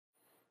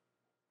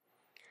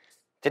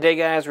Today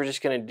guys, we're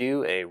just going to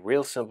do a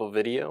real simple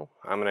video.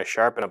 I'm going to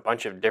sharpen a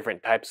bunch of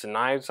different types of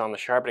knives on the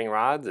sharpening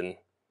rods and,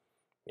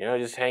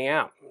 just hang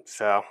out.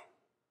 So,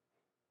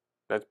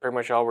 that's pretty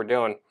much all we're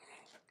doing.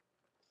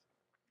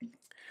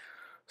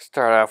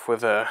 Start off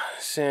with a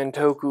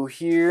Santoku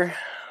here.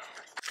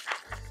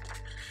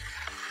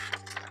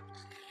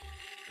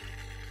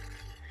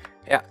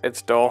 Yeah,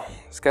 it's dull.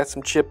 It's got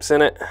some chips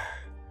in it.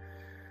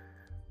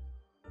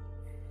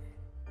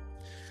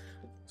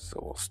 So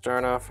we'll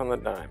start off on the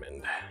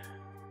diamond.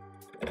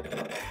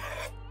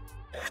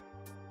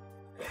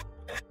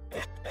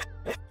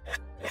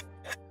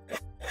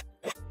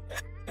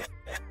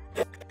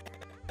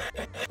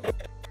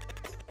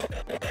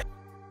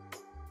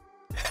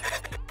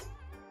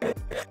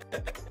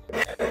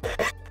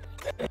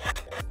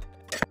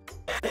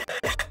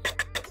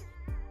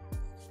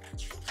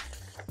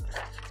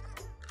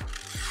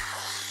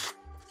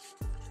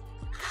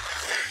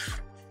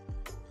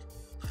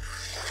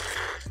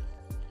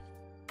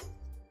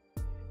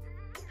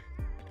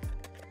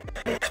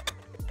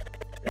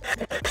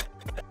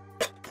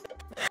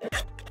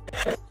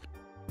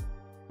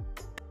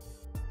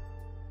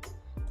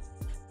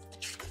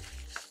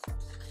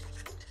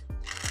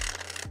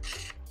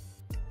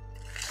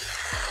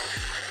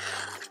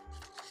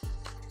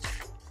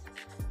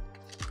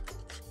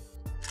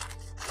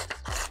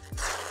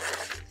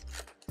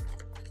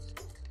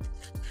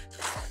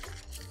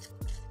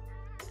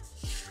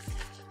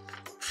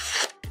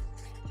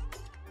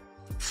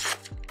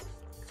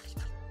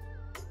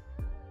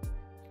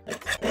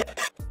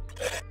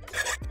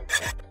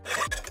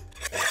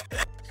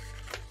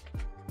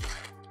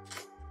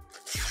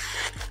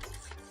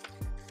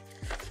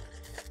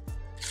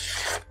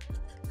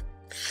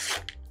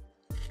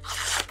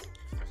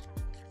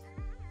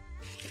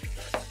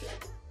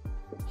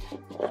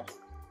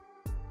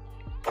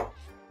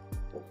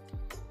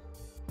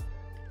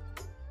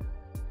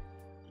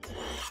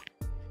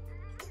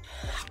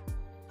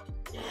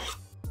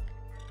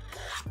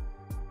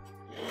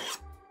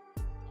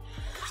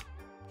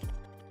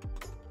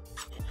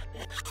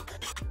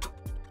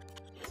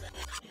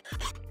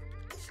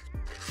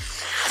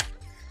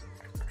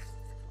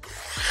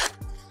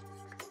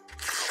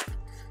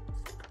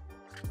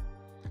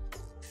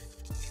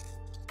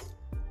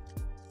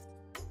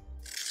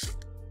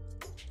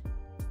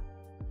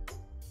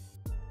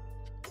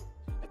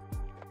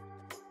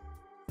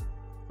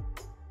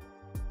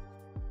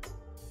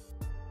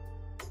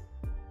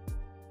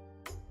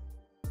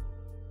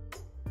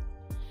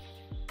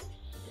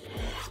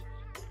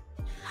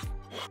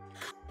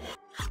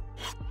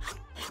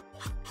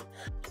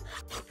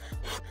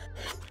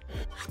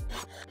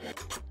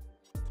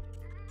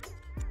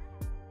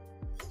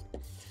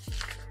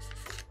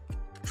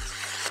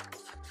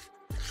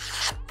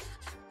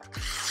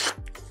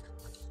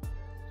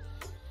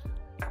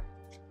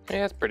 Yeah,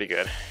 that's pretty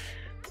good.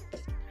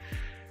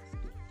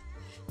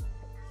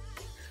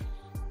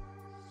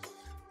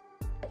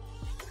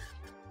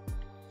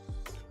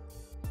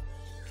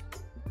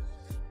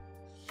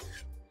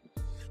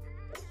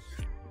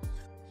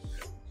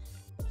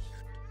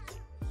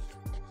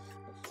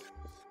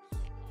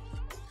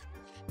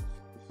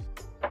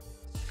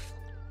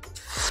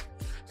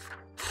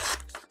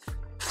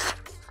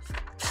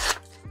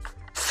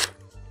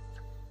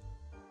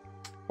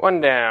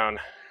 One down.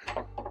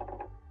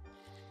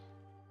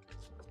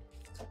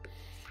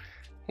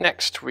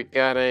 Next, we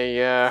got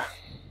a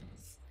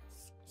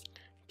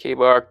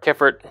K-Bar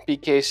Kefert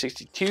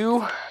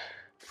BK62.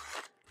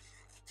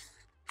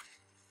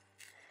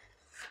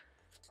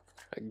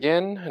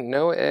 Again,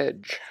 no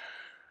edge.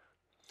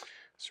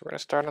 So we're going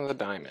to start on the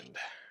diamond.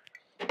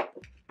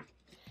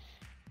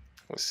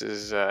 This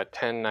is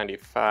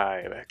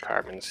 1095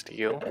 carbon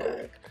steel.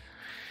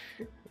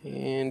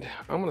 And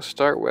I'm going to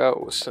start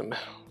out with some a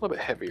little bit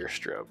heavier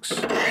strokes.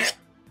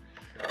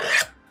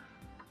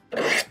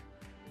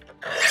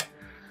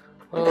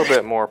 A little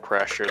bit more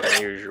pressure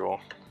than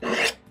usual.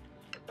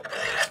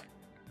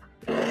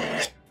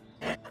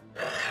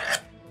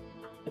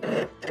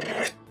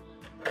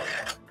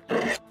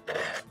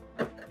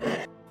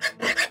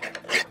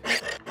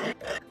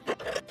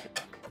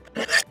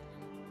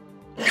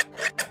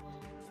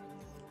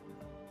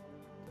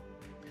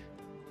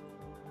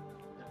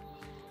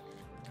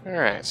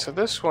 Alright, so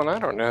this one, I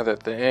don't know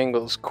that the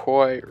angle's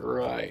quite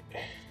right.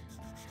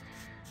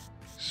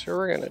 So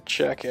we're going to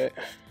check it.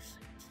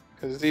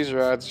 Because these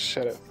rods are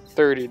set at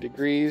 30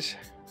 degrees.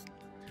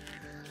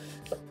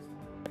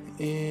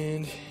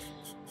 And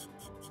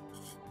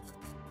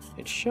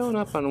it's showing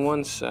up on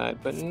one side,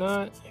 but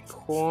not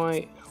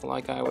quite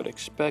like I would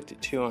expect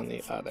it to on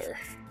the other.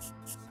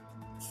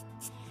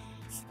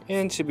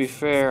 And to be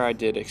fair, I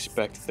did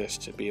expect this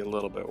to be a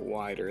little bit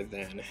wider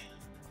than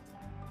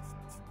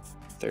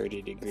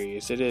 30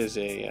 degrees. It is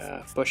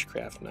a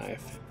bushcraft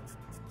knife.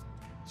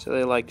 So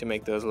they like to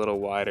make those a little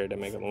wider to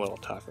make them a little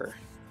tougher.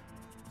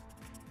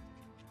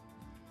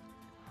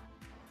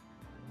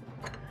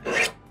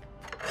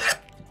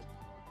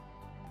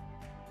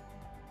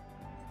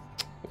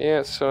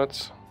 Yeah, so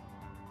it's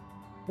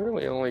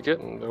really only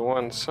getting to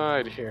one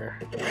side here.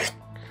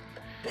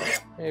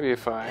 Maybe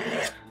if I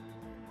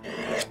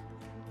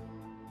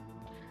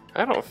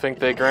don't think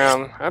they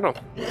ground. I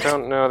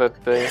don't know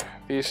that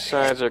these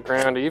sides are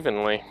ground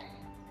evenly.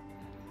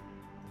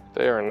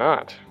 They are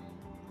not.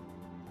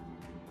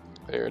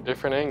 They are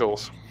different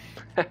angles.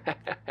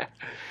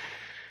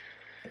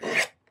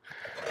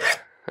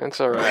 That's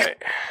all right.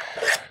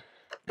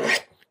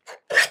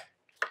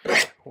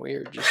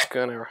 We're just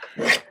gonna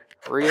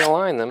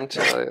realign them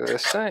till they're the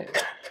same.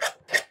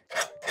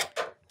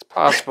 It's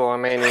possible I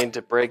may need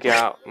to break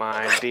out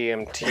my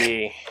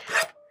DMT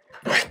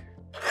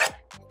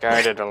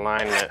guided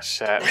alignment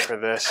set for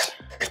this.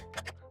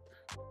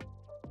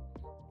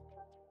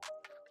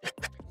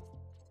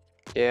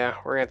 Yeah,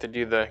 we're gonna have to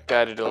do the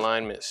guided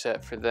alignment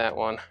set for that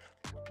one.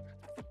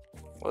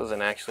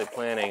 Wasn't actually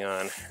planning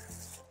on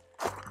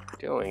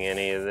doing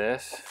any of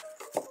this,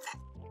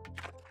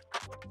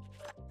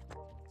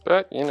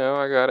 but you know,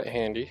 I got it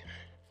handy.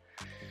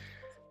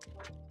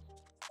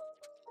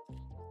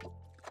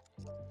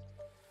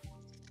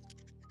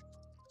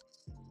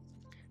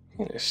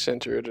 I'm gonna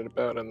center it at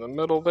about in the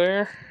middle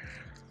there.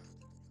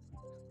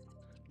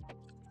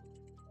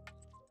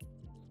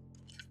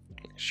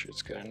 Make sure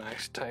it's got a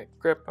nice tight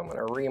grip. I'm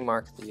gonna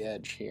remark the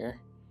edge here.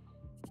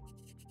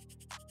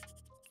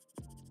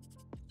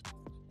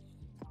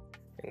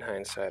 In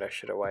hindsight, I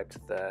should have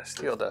wiped the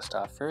steel dust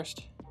off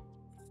first.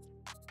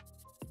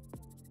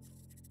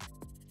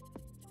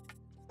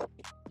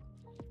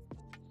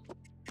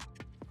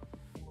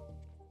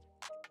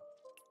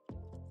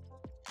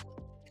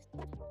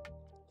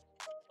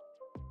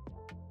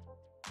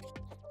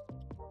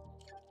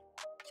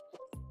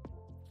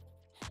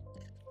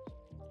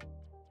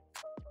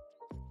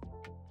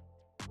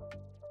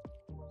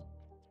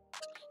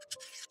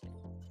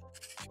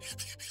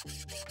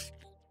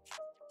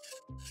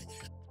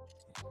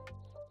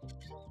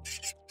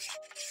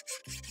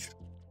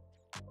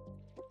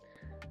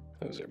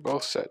 Those are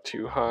both set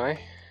too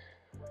high.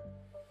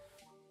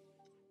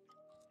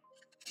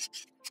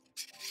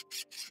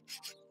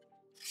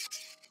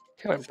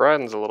 Kind of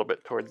broadens a little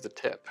bit towards the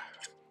tip,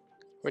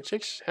 which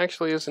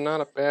actually is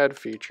not a bad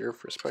feature,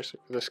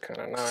 especially for this kind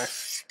of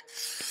knife.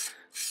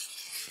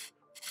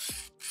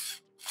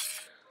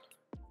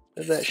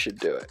 But that should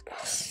do it.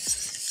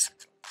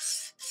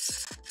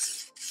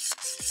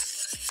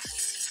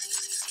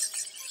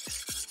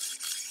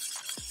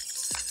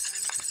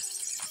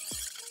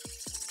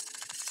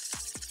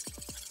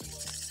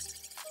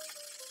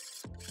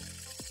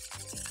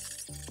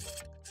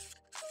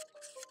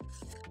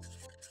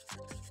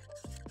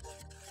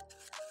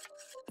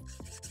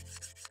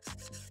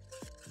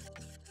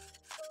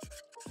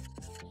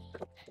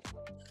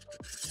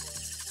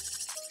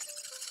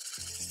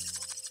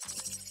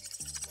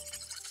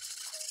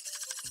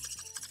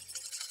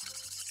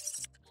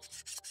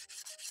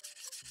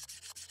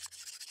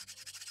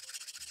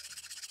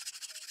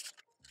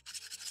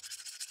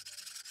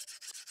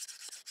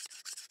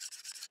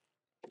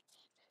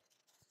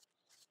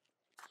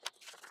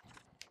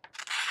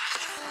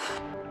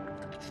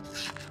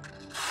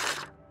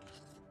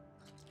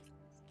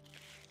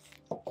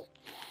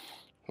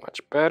 Much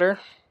better.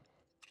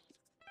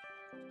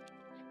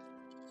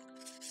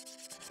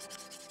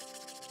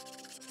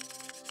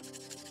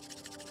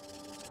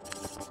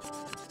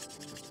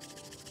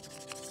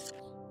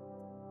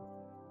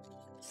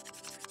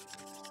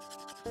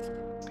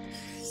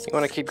 You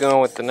want to keep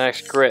going with the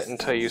next grit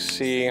until you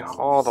see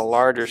all the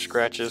larger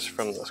scratches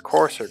from the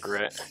coarser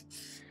grit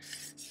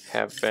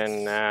have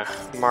been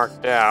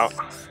marked out.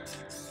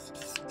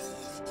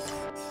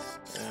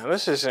 Now,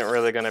 this isn't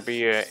really going to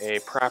be a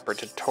proper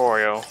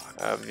tutorial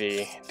of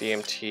the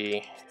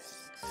DMT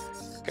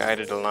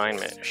guided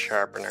alignment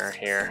sharpener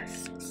here.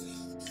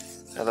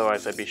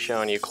 Otherwise, I'd be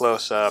showing you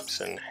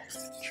close-ups and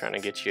trying to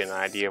get you an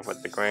idea of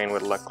what the grain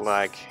would look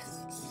like.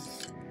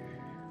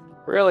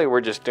 Really,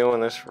 we're just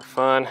doing this for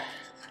fun.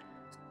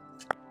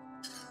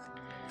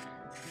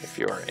 If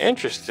you are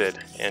interested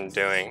in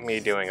me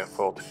doing a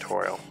full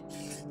tutorial,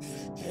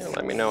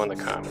 let me know in the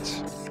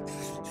comments.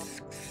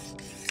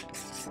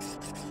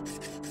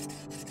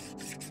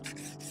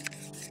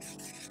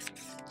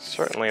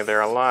 Certainly there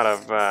are a lot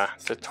of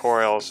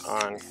tutorials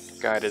on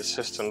guided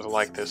systems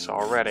like this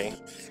already,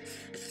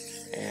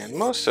 and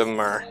most of them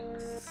are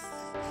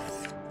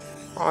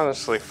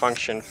honestly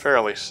function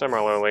fairly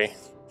similarly.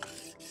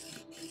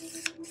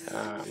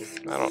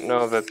 I don't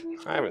know that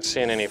I haven't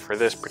seen any for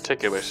this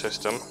particular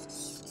system,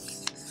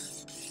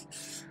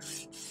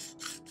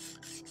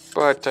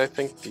 but I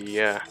think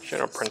the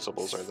general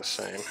principles are the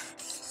same.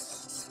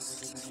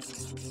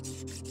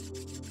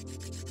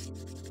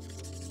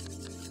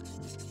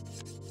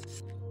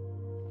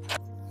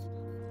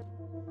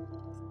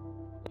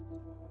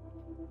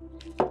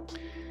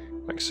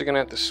 I'm actually going to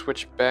have to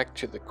switch back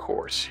to the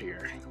coarse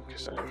here,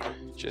 because I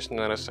just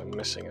noticed I'm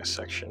missing a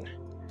section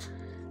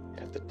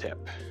at the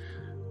tip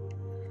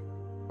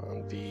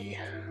on the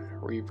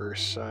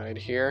reverse side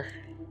here.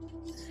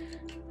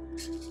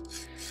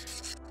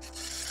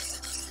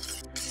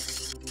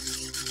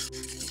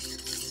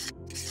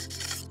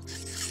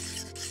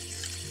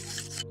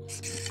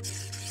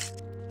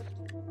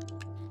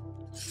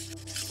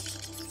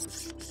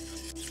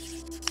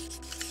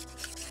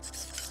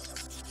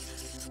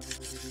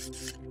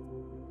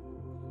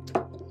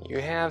 You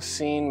have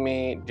seen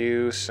me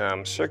do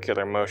some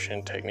circular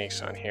motion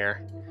techniques on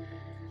here.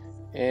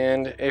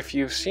 And if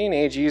you've seen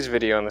AG's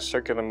video on the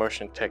circular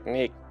motion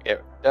technique,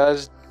 it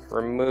does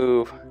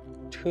remove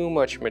too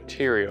much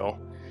material,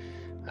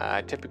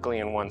 typically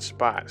in one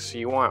spot. So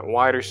you want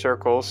wider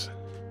circles,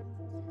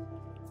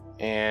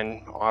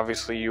 and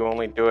obviously you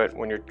only do it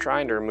when you're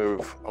trying to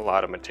remove a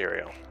lot of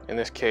material. In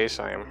this case,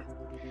 I am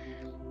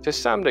to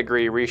some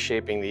degree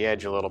reshaping the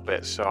edge a little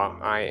bit, so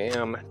I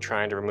am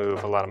trying to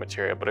remove a lot of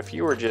material. But if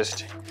you were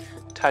just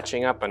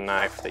touching up a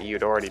knife that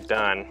you'd already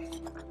done,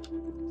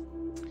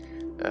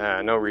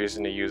 no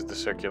reason to use the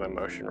circular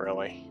motion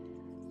really.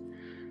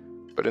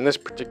 But in this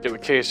particular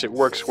case, it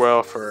works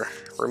well for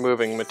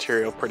removing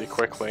material pretty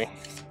quickly.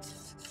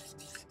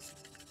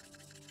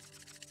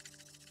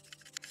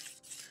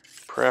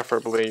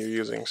 Preferably you're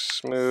using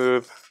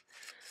smooth,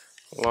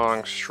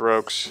 long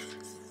strokes.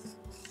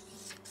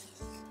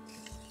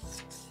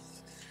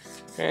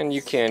 And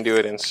you can do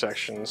it in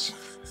sections,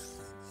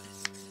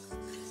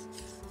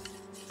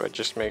 but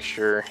just make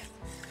sure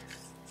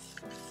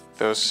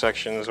those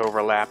sections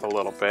overlap a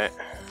little bit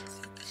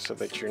so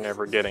that you're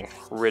never getting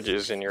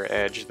ridges in your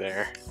edge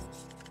there.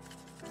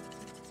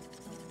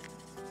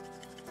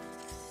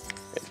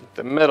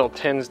 The middle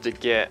tends to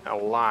get a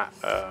lot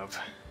of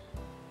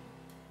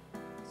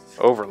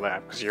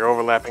overlap because you're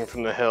overlapping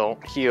from the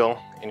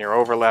heel and you're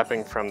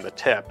overlapping from the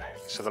tip,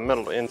 so the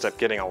middle ends up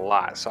getting a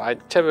lot. So I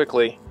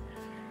typically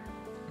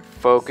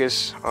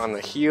focus on the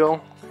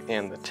heel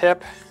and the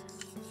tip,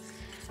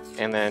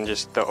 and then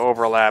just the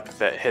overlap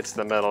that hits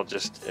the middle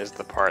just is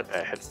the part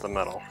that hits the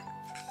middle.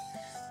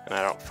 And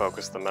I don't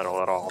focus the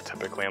middle at all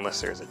typically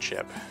unless there's a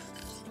chip.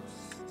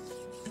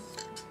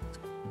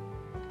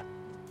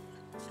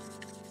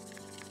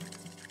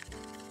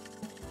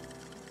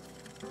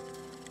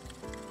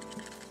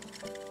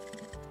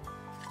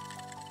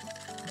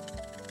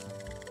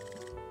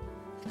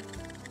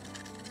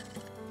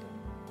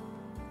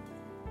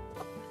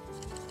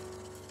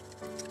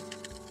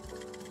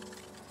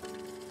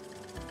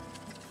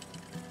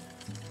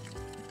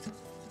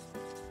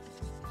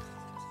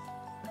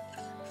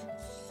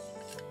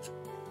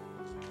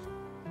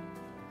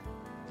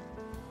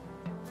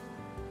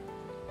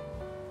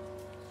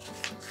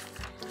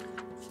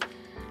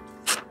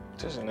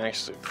 Doesn't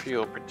actually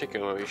feel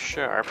particularly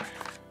sharp.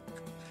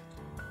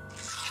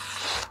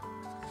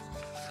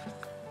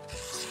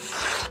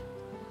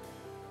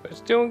 But it's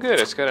doing good.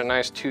 It's got a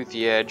nice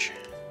toothy edge.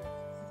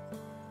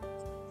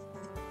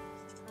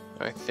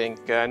 I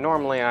think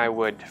normally I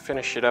would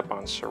finish it up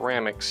on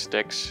ceramic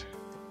sticks,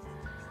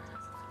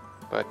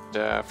 but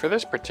for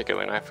this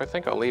particular knife I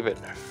think I'll leave it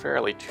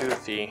fairly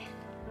toothy.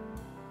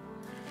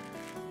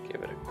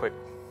 Give it a quick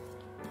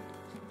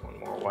one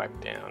more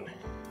wipe down.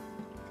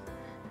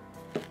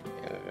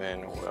 And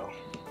then we'll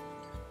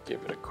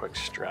give it a quick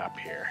strop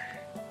here.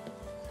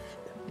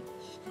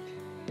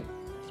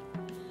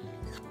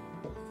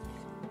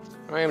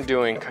 I am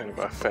doing kind of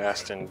a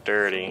fast and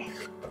dirty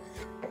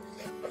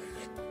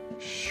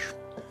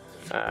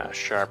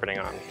sharpening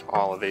on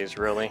all of these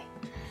really.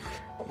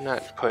 I'm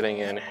not putting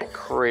in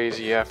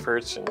crazy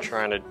efforts and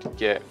trying to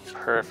get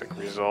perfect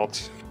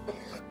results.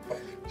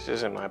 This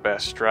isn't my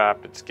best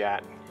strop. It's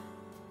got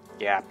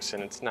gaps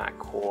and it's not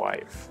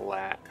quite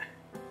flat.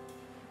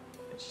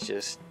 It's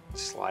just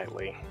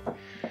slightly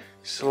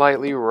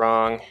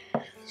wrong,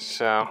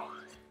 so,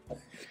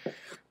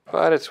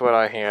 but it's what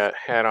I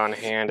had on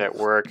hand at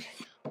work.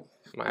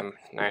 My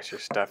nicer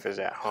stuff is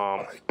at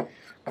home,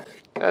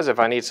 because if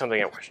I need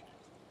something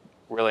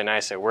really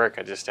nice at work,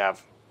 I just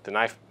have the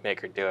knife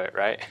maker do it,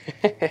 right?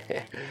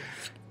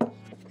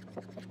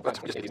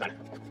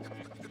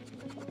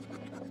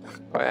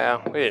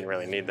 Well, we didn't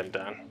really need them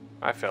done.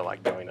 I feel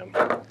like doing them.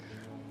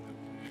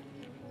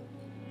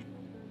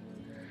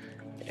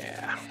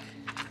 Yeah.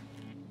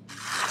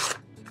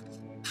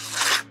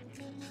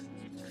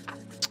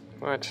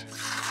 What?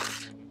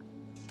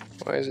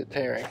 Why is it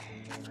tearing?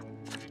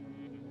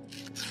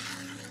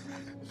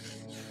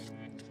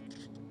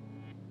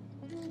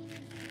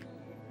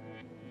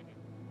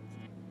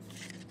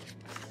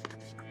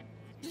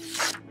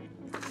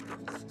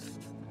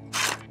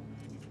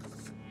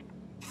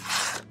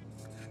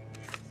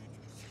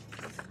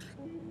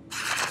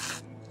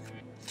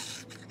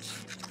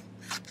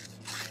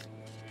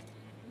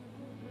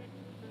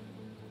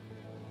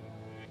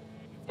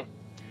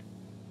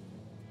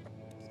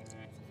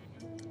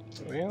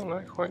 Well,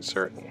 not quite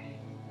certain.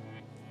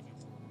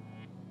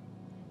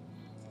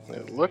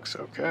 It looks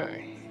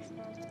okay.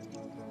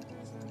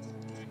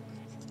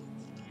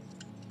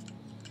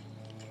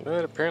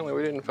 But apparently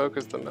we didn't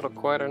focus the middle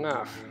quite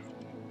enough.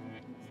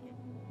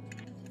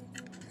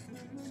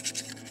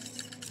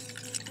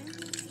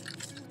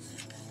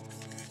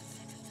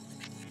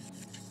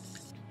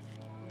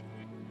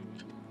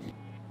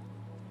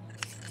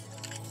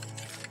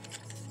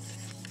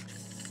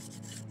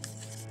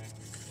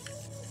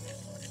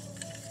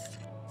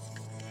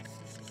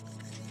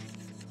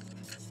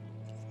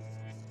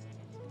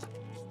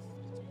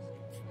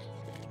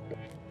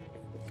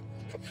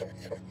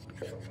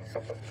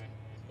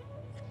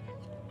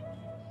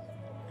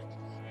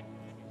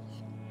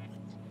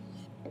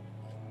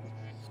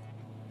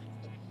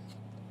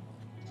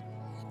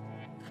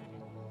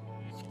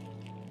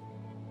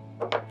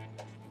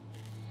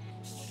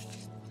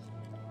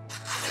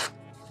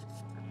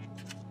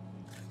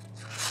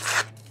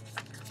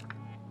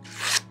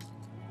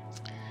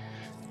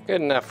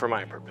 Good enough for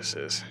my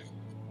purposes.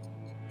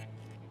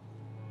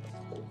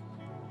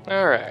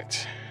 All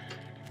right.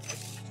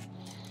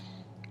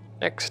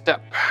 Next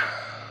up,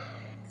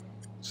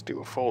 let's do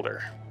a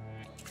folder.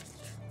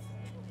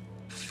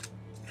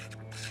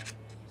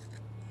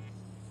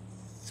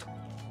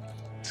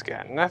 It's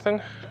got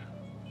nothing.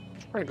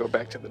 We're gonna go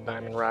back to the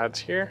diamond rods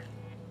here.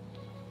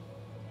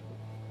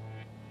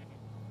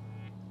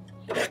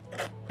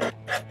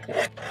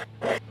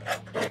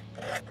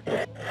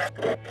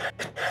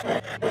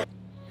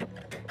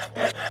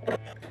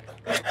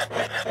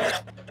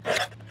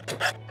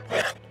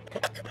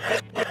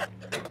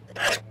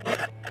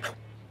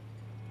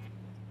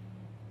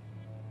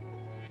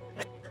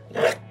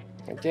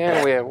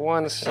 Again, we have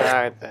one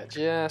side that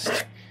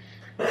just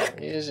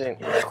isn't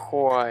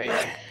quite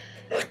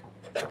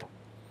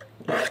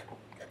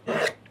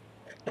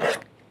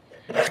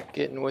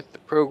getting with the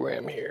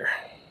program here.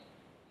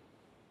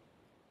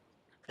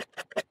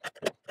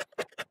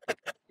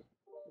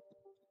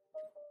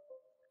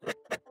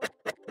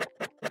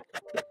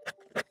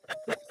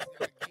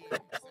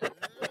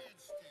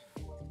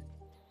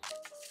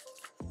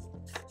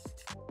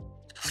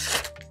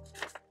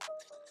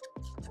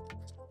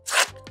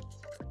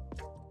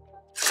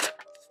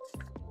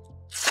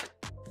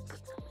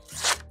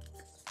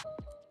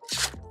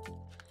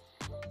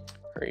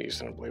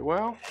 Reasonably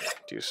well.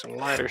 Do some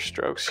lighter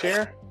strokes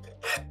here.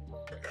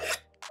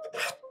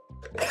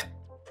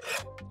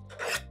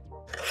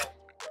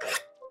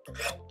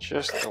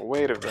 Just the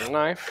weight of the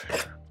knife.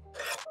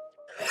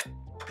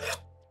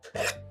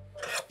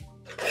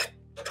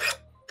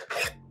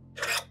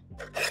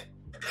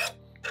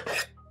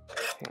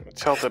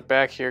 Tilt it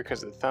back here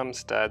because the thumb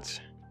studs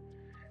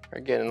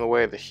are getting in the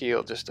way of the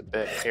heel just a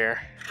bit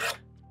here.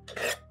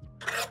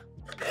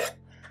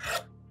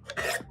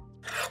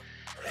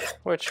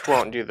 Which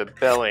won't do the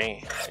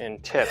belly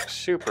and tip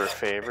super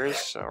favors,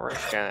 so we're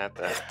just gonna have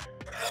to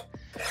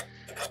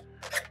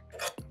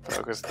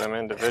focus them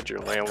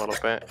individually a little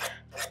bit.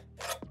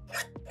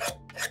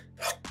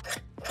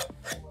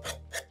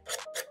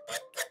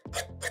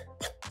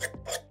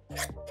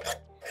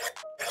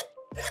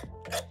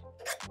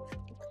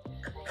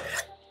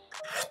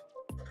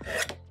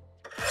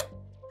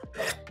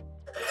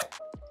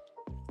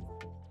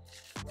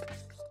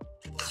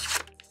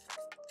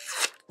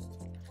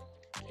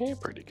 Yeah,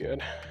 pretty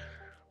good.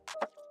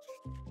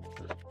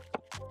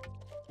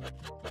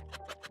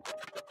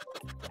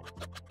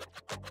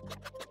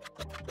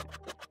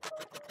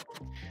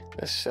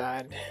 This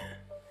side,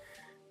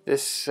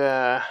 this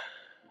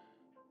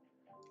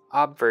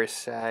obverse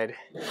side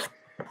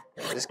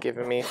is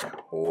giving me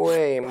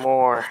way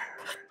more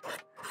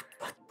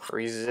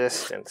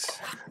resistance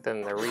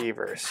than the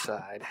reverse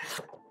side.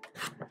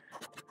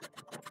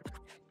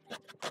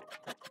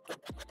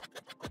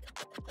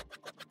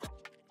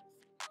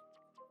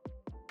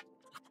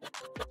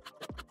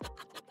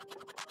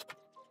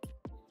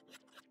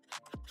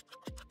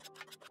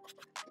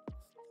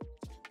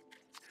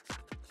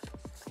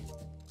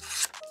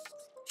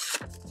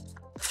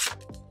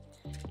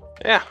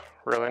 Yeah,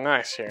 really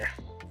nice here.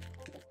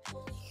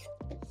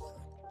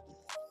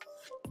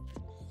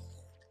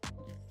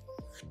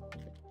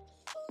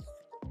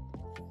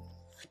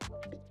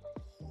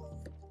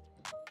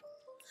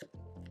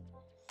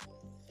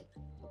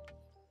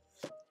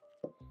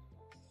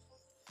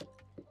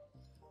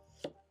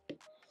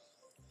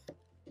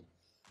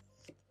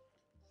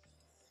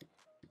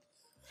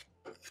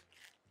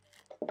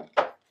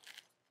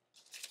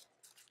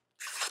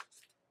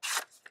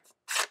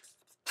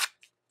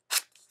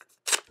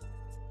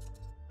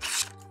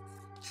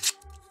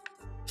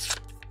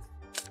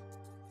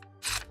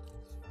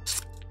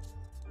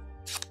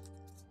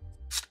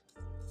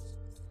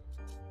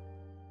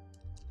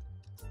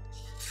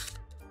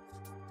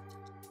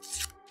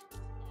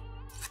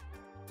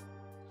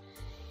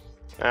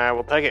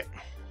 We'll take it.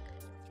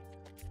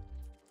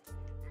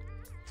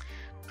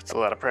 Puts a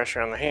lot of pressure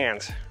on the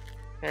hands.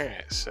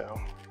 Alright, so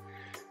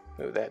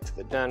move that to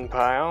the done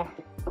pile.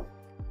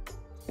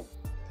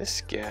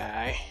 This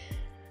guy,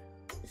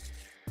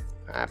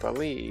 I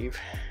believe,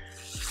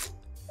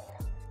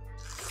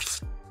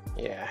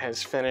 yeah,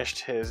 has finished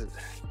his,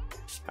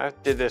 I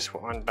did this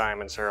on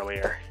diamonds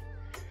earlier.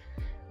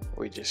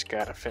 We just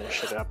gotta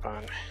finish it up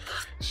on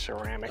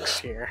ceramics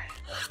here.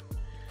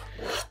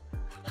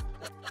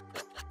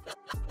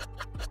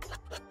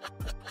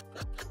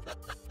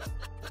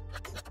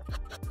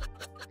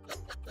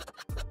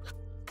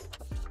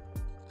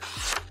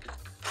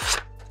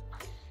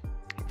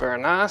 Very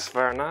nice,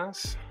 very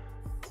nice.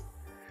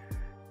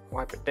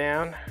 Wipe it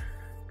down.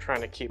 I'm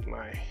trying to keep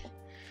my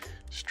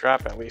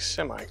strop at least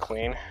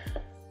semi-clean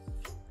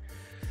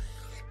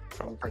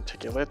from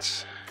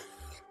particulates.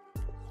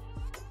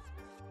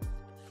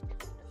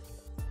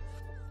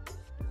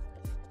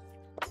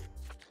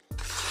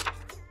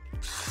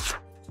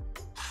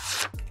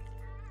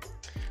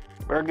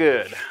 Very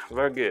good,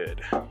 very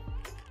good. All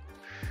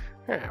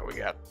right, we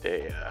got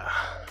a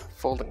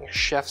folding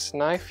chef's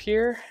knife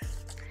here.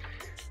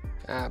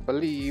 I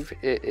believe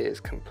it is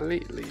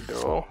completely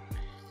dull.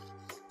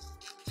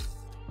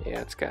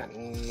 Yeah, it's got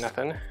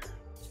nothing.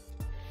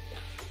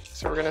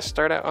 So we're gonna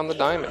start out on the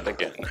diamond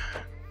again.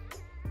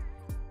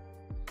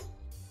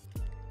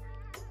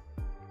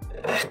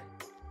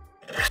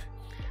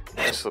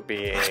 This will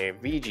be a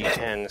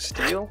VG10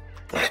 steel.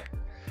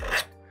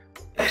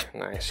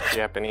 Nice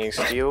Japanese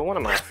steel, one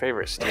of my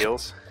favorite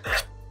steels.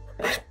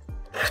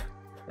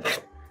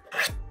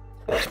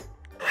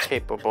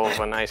 Capable of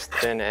a nice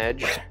thin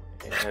edge,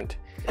 and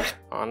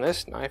on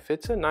this knife,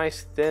 it's a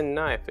nice thin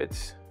knife.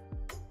 It's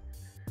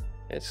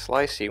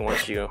slicey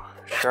once you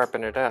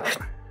sharpen it up.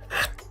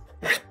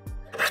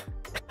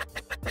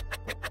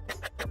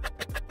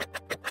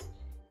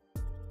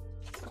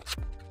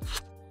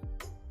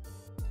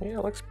 Yeah,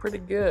 it looks pretty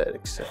good,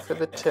 except for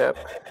the tip,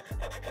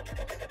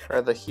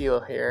 or the heel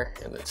here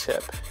and the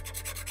tip.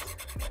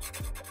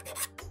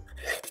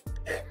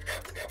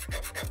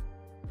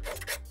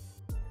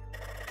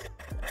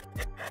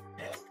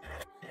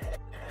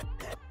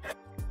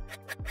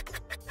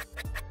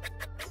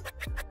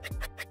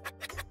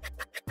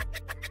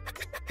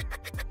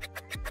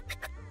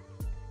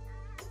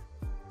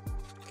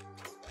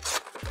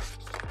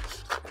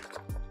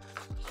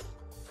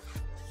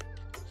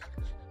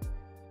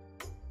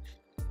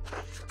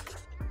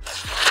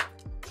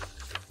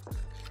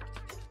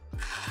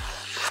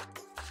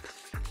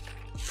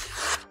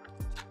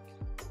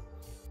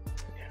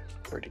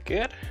 Pretty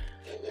good.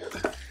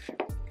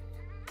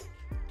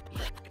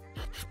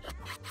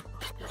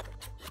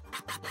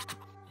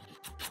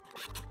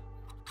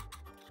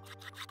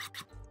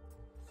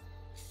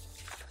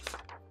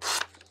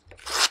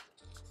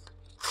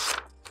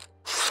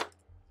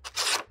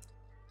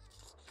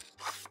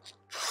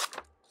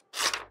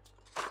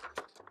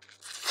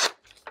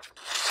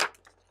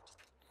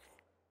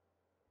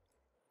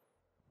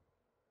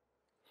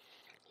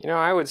 You know,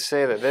 I would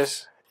say that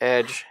this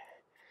edge,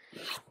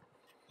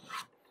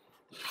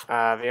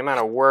 the amount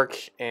of work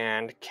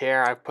and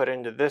care I've put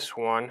into this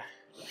one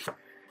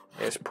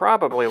is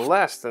probably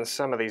less than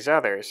some of these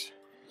others.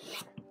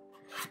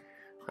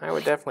 I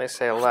would definitely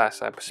say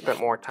less. I've spent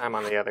more time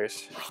on the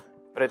others.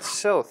 But it's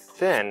so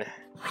thin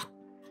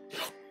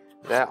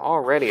that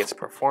already it's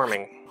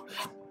performing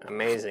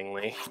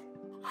amazingly,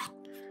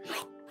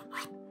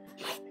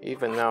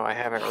 even though I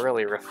haven't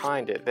really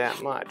refined it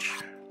that much.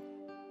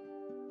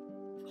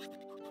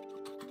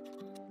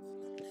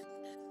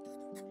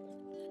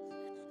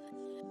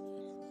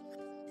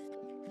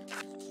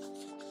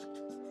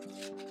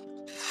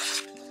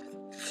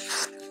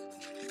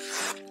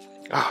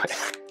 Oh,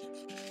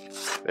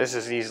 this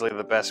is easily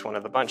the best one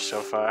of the bunch so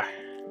far.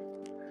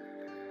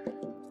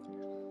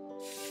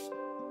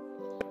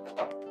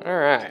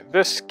 Alright,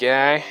 this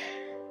guy.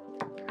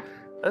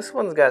 This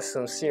one's got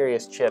some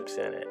serious chips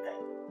in it.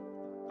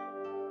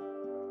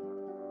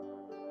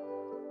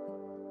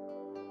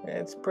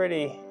 It's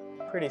pretty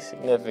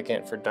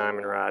significant for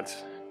diamond rods.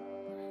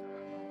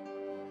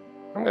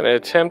 I'm going to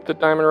attempt the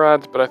diamond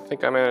rods, but I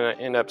think I'm going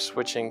to end up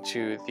switching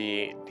to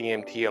the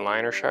DMT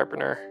aligner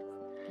sharpener,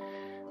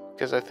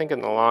 because I think in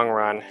the long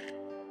run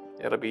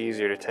it'll be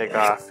easier to take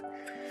off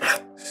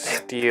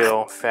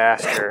steel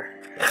faster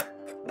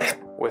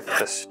with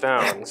the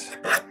stones,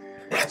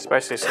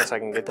 especially since I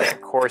can get that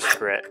coarse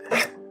grit.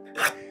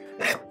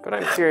 But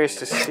I'm curious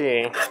to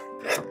see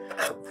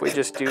if we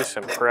just do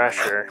some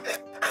pressure,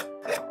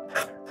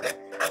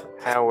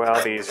 how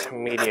well these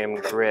medium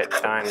grit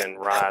diamond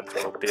rods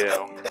will do.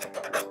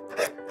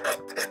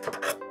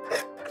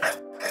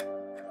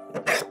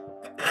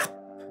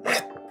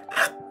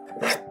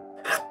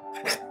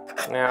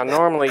 Now,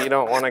 normally you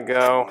don't want to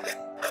go,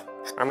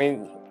 I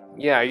mean,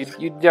 yeah,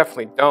 you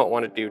definitely don't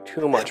want to do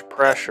too much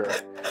pressure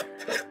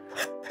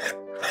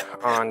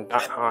on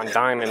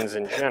diamonds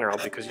in general,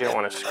 because you don't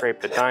want to scrape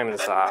the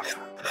diamonds off.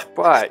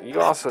 But you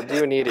also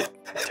do need it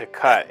to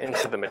cut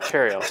into the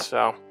material,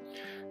 so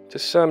to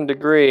some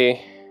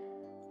degree,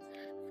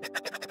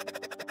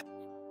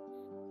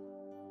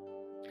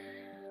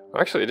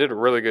 actually it did a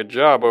really good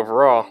job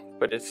overall,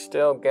 but it's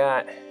still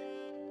got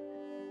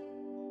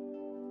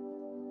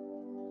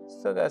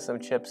some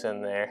chips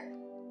in there.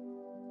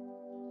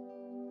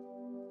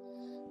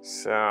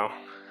 So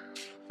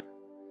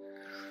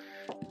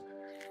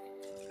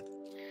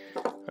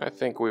I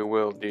think we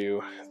will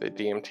do the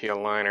DMT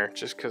aligner,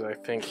 just because I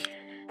think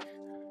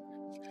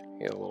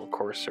get a little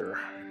coarser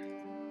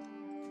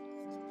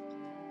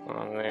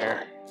on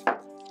there.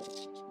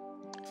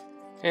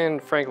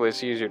 And frankly,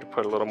 it's easier to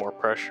put a little more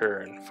pressure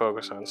and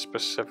focus on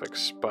specific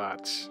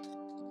spots.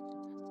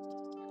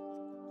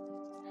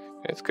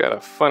 It's got a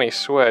funny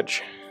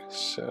swedge,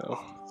 so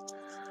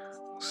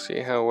we'll see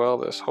how well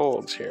this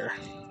holds here.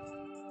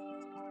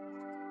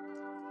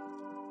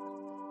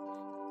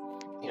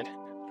 And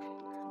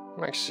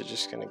I'm actually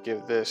just going to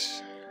give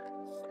this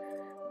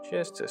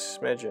just a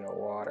smidgen of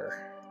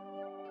water.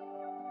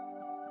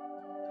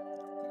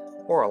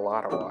 Or a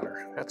lot of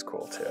water. That's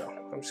cool too.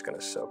 I'm just going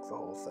to soak the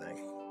whole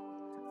thing.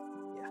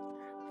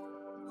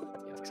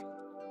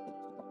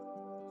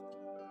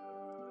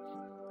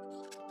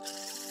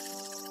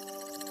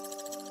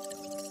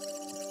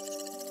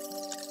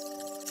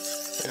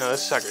 You know,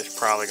 this sucker's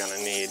probably going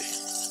to need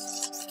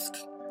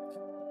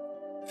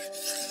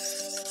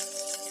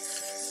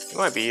It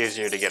might be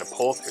easier to get a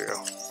pull through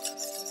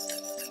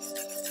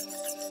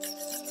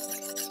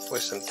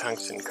with some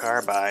tungsten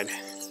carbide.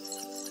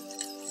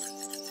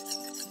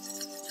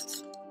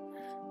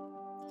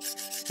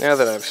 Now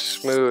that I've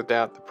smoothed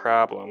out the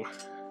problem,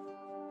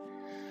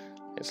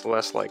 it's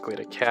less likely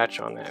to catch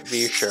on that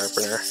V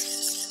sharpener.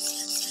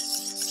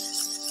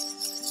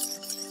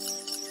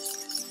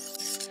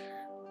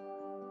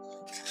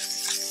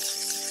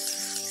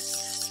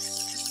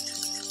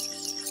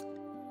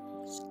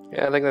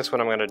 Yeah, I think that's what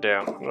I'm gonna do.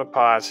 I'm gonna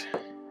pause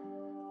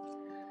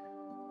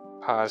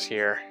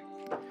here.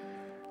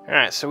 All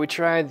right, so we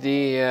tried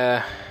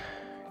the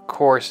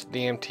coarse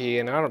DMT,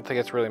 and I don't think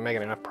it's really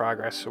making enough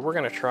progress. So we're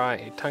gonna try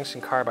a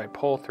tungsten carbide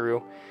pull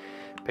through.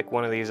 Pick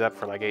one of these up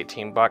for like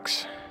 18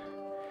 bucks.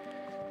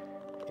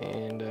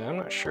 And I'm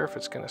not sure if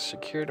it's gonna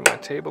secure to my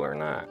table or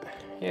not.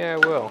 Yeah,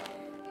 it will.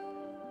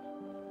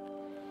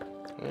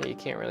 You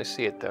can't really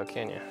see it though,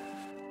 can you?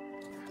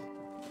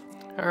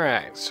 All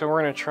right, so we're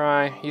gonna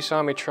try, you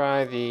saw me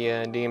try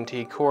the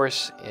DMT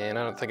coarse, and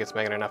I don't think it's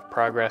making enough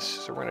progress.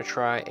 So we're gonna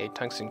try a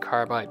tungsten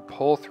carbide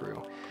pull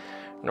through.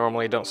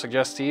 Normally don't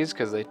suggest these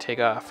because they take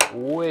off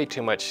way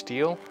too much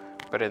steel,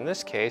 but in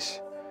this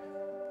case,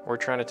 we're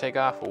trying to take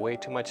off way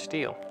too much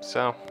steel.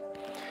 So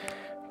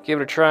give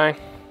it a try.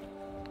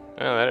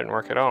 Oh, that didn't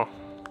work at all.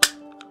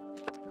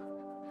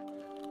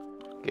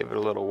 Give it a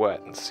little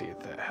wet and see if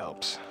that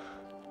helps.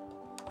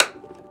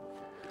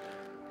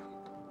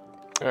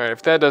 All right,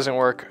 if that doesn't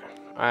work,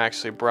 I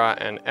actually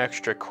brought an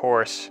extra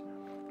coarse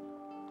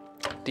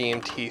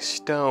DMT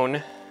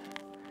stone,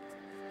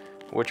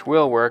 which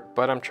will work,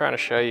 but I'm trying to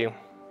show you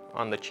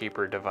on the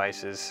cheaper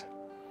devices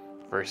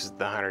versus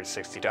the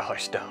 $160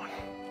 stone.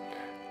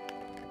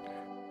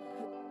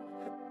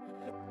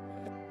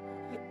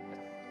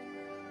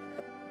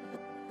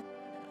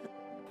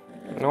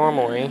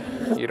 Normally,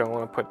 you don't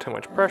want to put too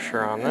much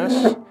pressure on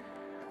this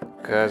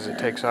because it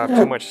takes off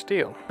too much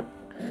steel.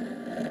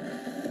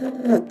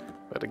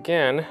 But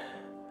again,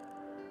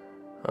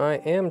 I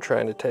am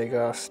trying to take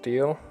off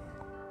steel,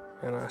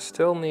 and I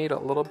still need a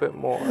little bit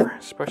more,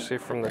 especially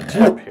from the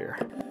tip here.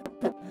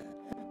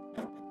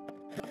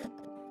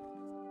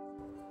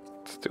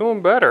 It's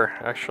doing better,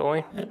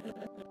 actually.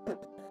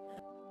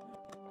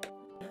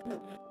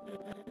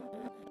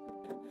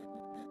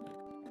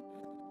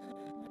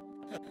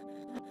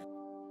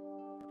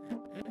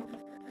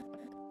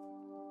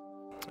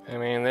 I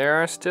mean, there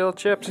are still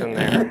chips in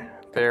there.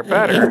 They're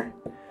better,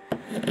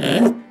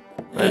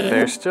 but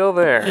they're still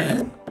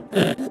there.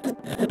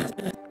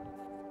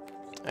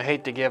 I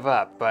hate to give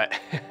up, but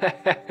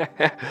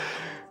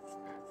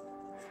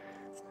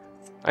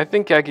I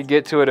think I could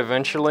get to it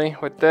eventually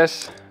with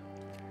this,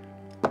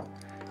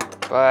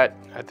 but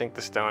I think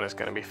the stone is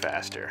going to be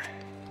faster.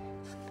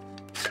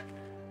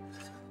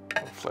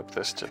 I'll flip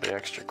this to the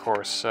extra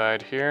coarse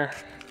side here.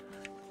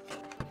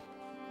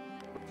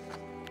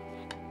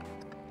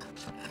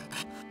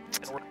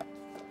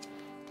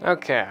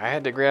 Okay, I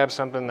had to grab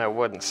something that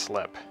wouldn't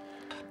slip.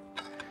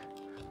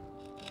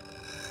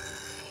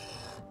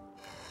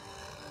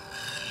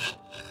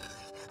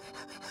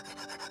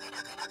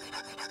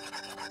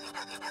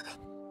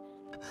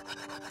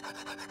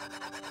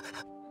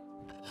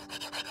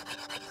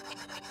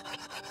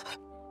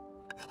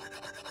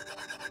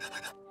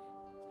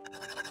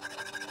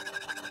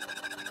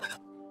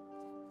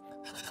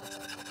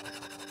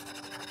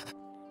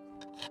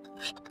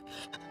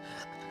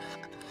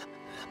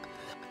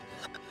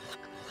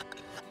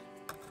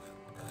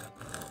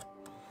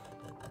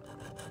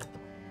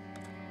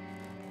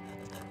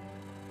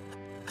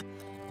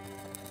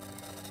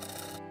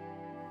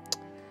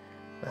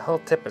 The whole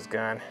tip is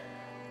gone.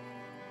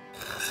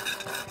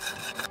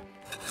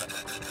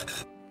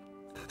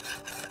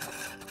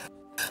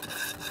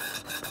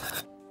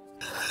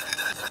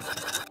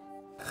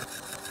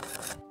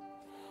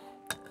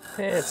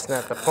 It's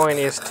not the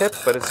pointiest tip,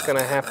 but it's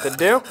gonna have to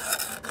do.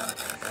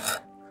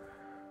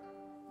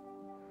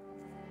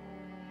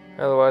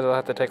 Otherwise, I'll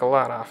have to take a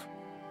lot off.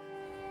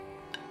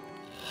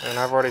 And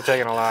I've already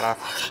taken a lot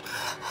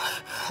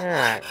off.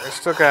 Alright, we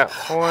still got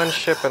one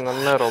chip in the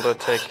middle to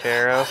take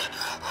care of.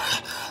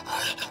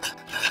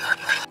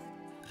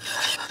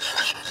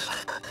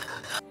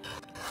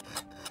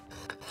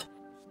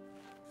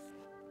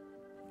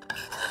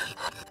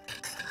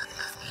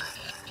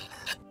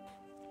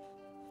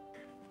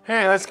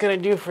 Alright, that's gonna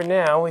do for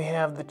now. We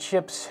have the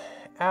chips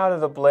out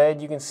of the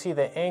blade. You can see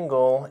the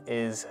angle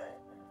is,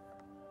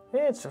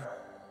 it's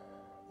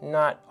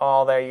not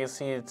all there. You can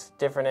see it's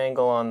different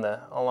angle on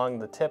along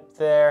the tip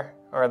there,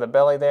 or the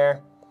belly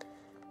there.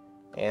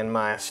 And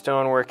my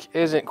stonework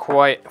isn't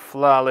quite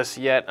flawless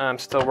yet. I'm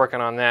still working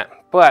on that.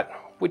 But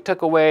we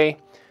took away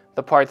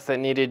the parts that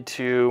needed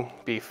to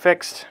be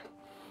fixed.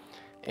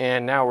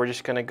 And now we're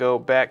just gonna go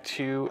back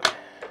to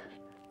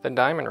the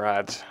diamond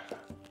rods.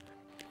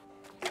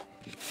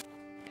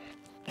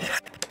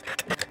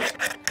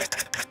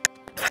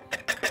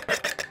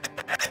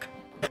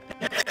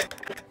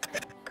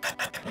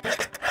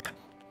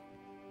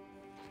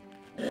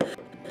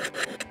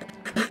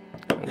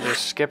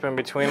 Skipping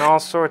between all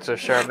sorts of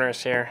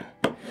sharpeners here.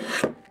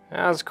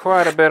 I was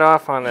quite a bit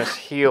off on this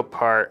heel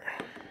part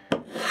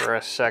for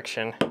a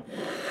section.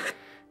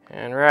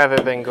 And rather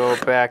than go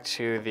back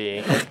to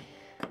the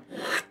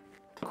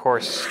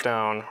coarse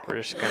stone,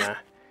 we're just gonna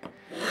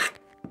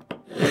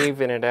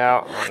even it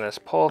out on this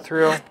pull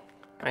through.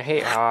 I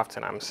hate how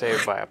often I'm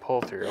saved by a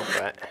pull through,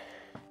 but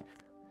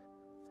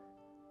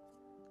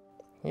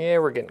yeah,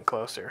 we're getting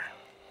closer.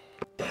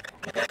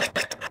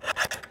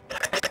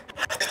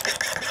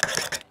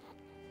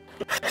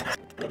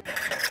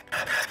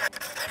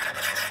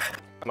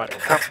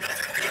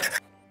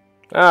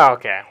 Oh,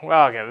 okay.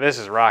 Well, okay, this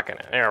is rocking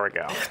it. There we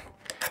go.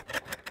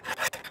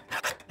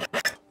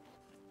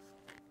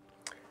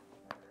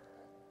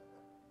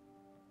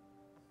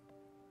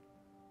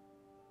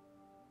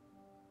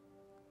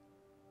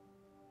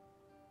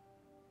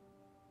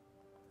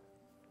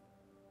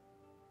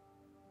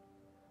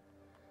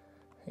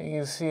 You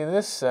can see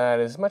this side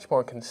is much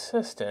more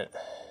consistent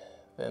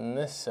than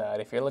this side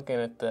if you're looking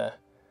at the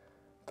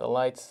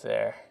lights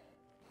there.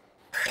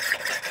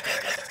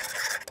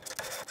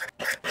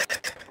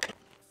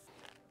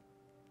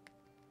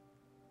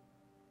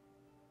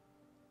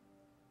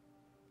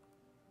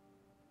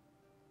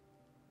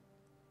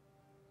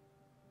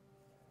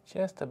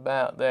 Just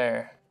about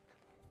there.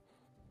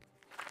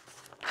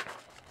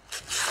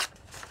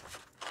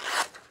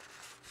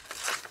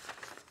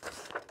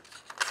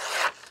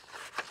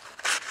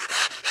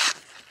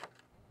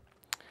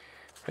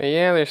 But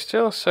yeah, there's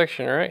still a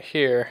section right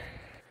here.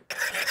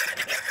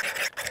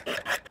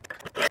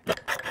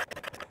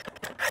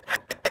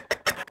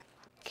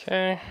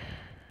 Okay.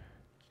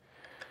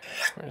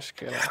 We're just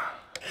gonna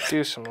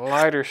do some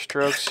lighter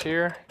strokes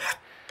here.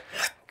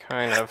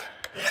 Kind of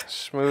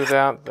smooth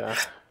out the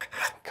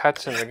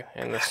cuts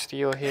in the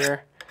steel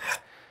here.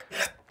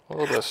 A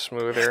little bit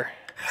smoother.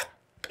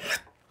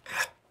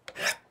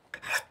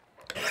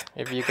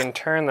 If you can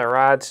turn the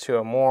rods to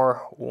a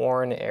more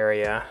worn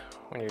area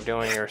when you're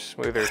doing your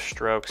smoother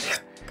strokes,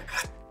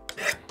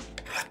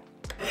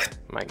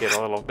 might get a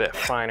little bit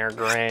finer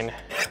grain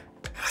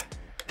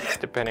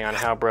depending on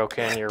how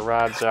broken your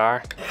rods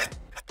are.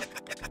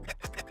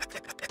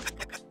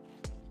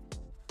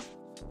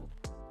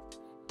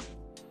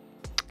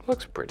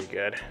 Looks pretty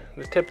good.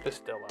 The tip is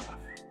still off,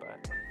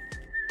 but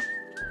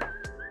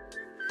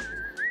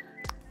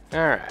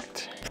all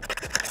right.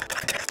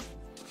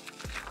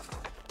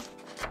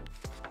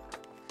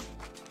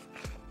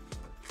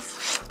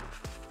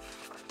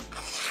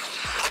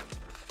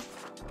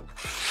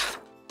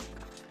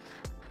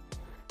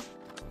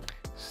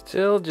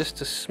 Still just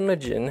a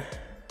smidgen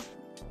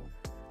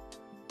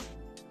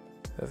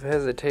of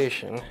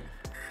hesitation,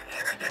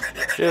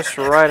 just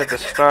right at the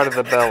start of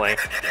the belly.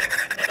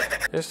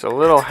 Just a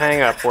little hang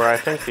up where I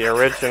think the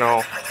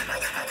original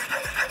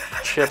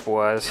chip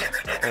was,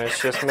 and it's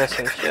just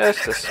missing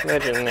just a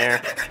smidgen there.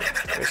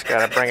 Just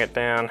gotta bring it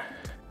down.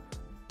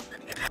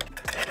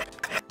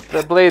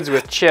 The blades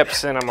with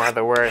chips in them are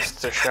the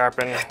worst to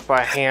sharpen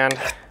by hand.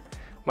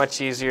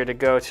 Much easier to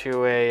go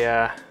to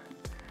a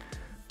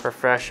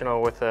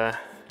professional with a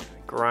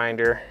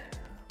grinder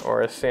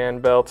or a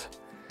sand belt.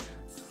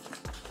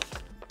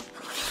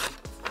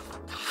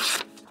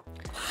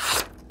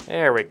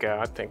 There we go.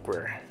 I think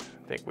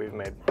we've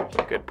made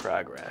good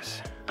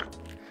progress.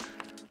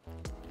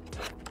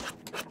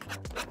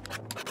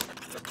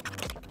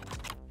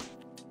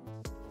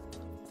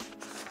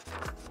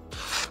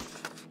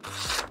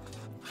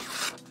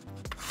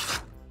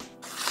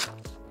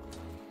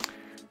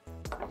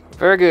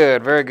 Very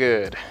good, very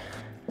good.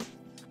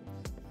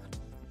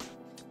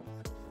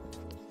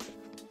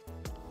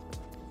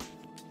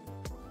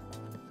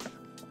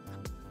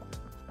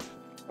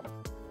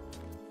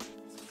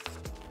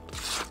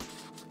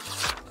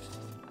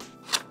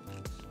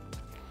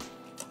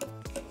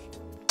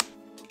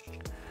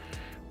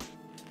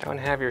 Don't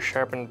have your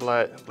sharpened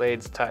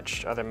blades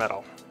touch other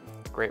metal.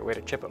 Great way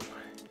to chip them.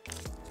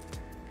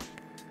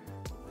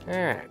 All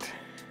right,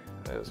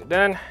 those are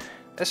done.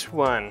 This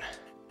one,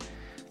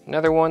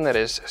 another one that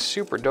is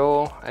super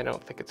dull. I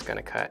don't think it's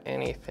gonna cut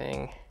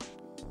anything.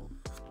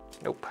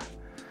 Nope.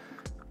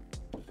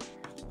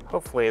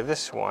 Hopefully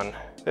this one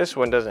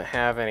doesn't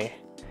have any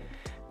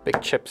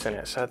big chips in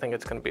it, so I think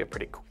it's gonna be a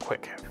pretty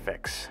quick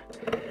fix.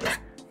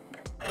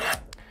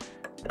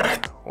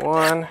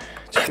 1,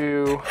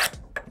 2,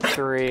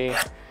 3,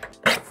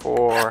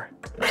 4,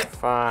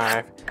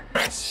 5,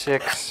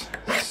 6,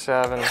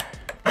 7,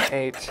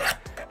 8,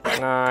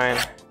 9,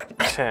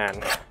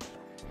 10.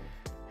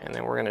 And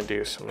then we're gonna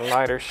do some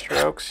lighter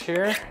strokes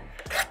here.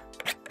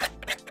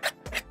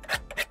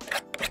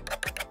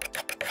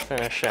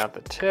 Finish out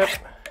the tip.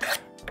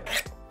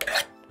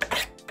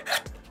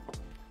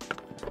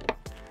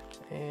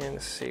 And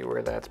see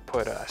where that's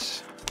put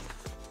us.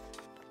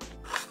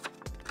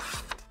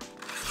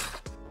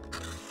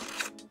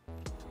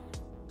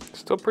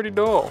 Still pretty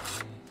dull.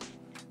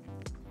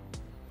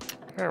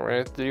 All right,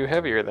 let's do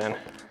heavier then.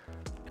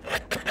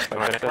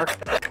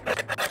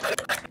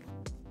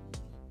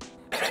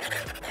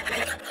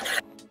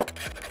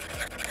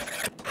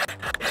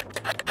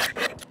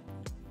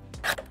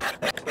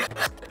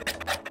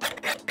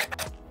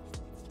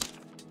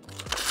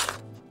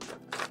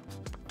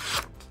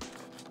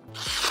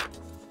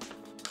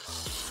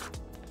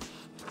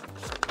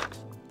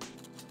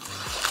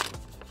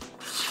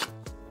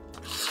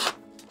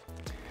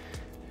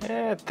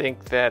 I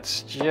think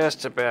that's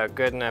just about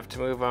good enough to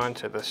move on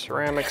to the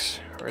ceramics.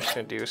 We're just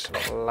gonna do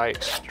some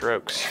light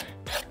strokes.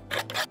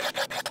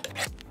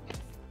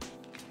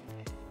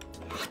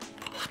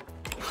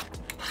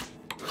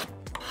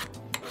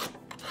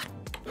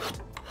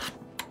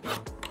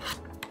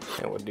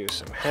 And we'll do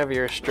some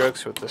heavier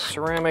strokes with the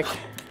ceramic.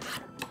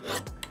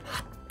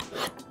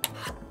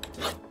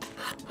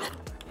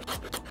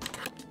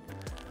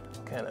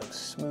 Kind of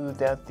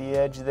smoothed out the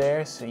edge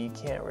there so you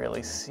can't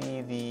really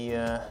see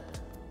the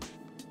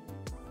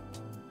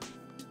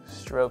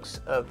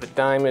strokes of the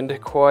diamond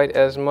quite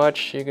as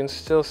much. You can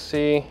still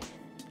see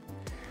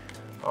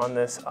on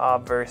this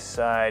obverse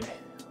side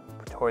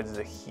towards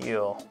the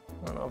heel.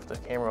 I don't know if the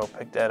camera will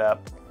pick that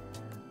up,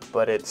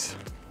 but it's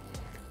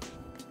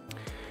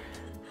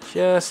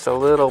just a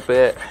little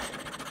bit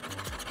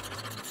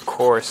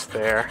coarse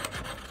there.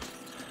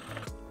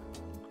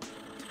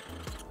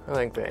 I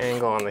think the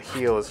angle on the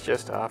heel is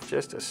just off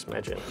just a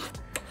smidgen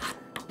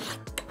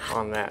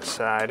on that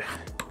side.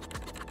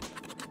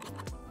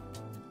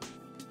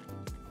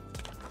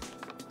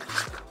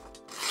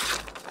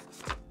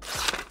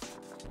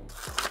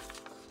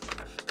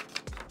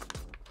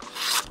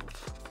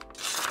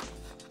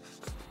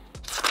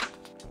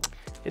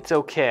 It's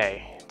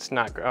okay. It's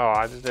not, oh,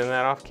 I just did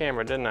that off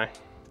camera, didn't I?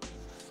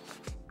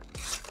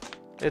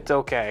 It's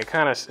okay.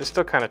 It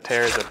still kind of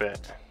tears a bit.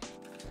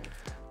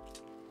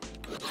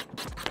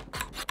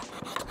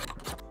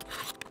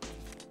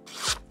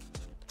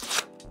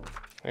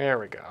 There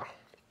we go.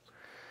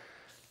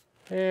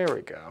 There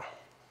we go.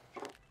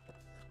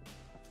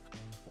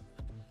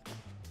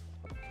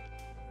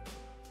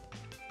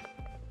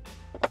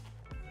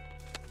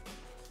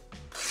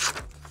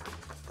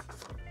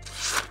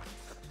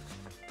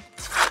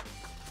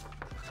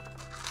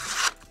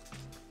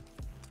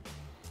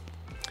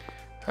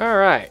 All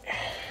right.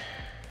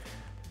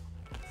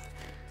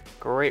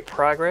 Great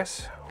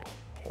progress.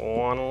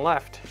 One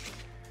left.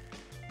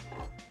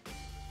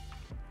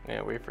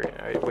 Yeah, we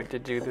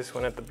did do this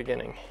one at the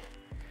beginning.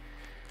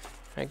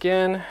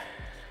 Again,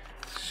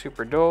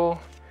 super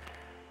dull.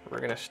 We're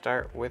gonna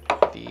start with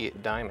the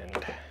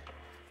diamond.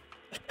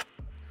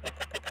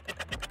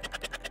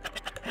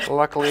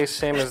 Luckily,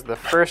 same as the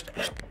first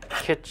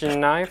kitchen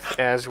knife,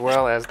 as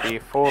well as the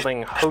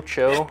folding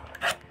Hocho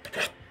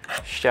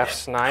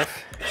chef's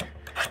knife.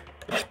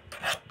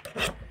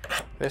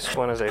 This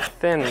one is a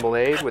thin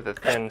blade with a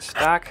thin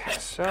stock,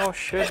 so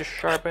should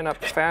sharpen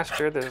up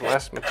faster. There's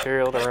less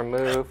material to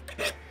remove,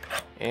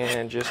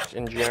 and just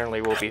in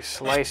generally will be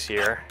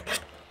slicier.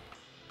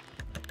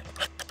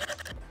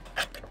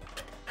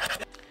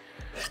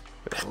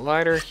 Bit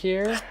lighter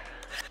here.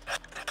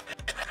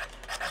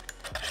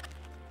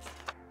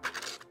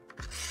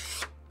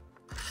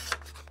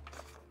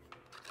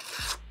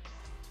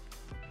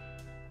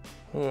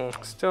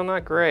 Still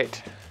not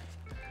great.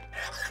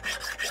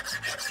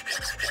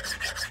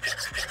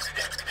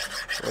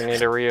 We need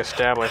to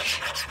reestablish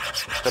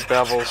the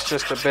bevels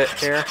just a bit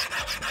here.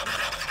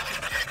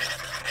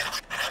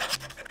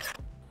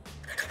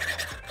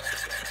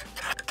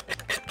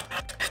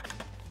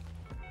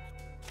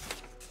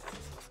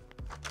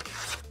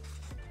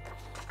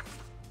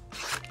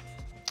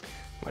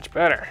 Much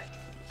better.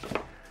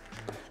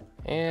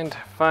 And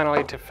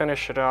finally, to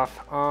finish it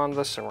off on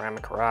the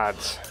ceramic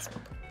rods.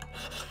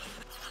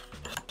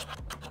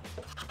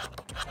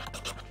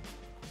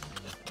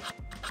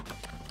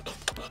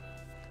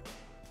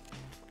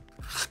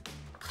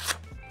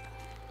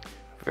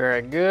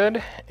 Very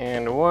good,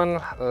 and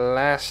one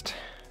last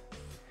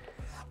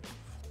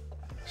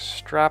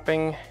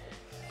stropping.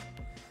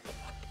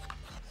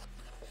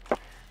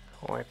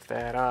 Wipe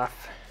that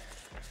off.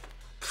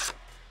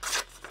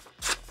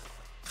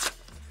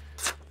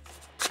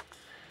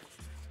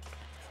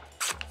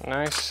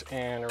 Nice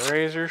and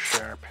razor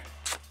sharp.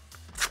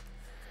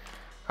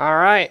 All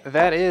right,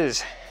 that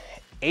is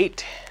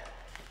 8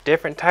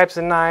 different types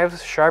of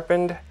knives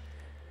sharpened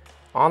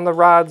on the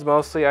rods.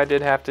 Mostly I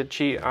did have to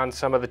cheat on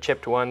some of the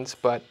chipped ones,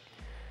 but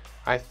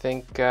I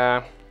think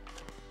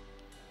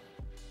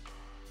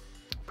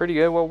pretty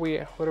good.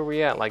 What are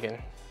we at, like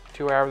in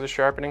 2 hours of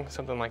sharpening,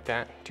 something like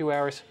that? 2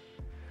 hours,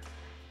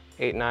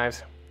 8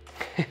 knives.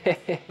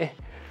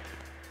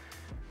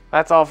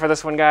 That's all for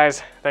this one,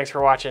 guys. Thanks for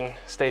watching.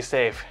 Stay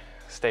safe,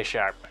 stay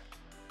sharp.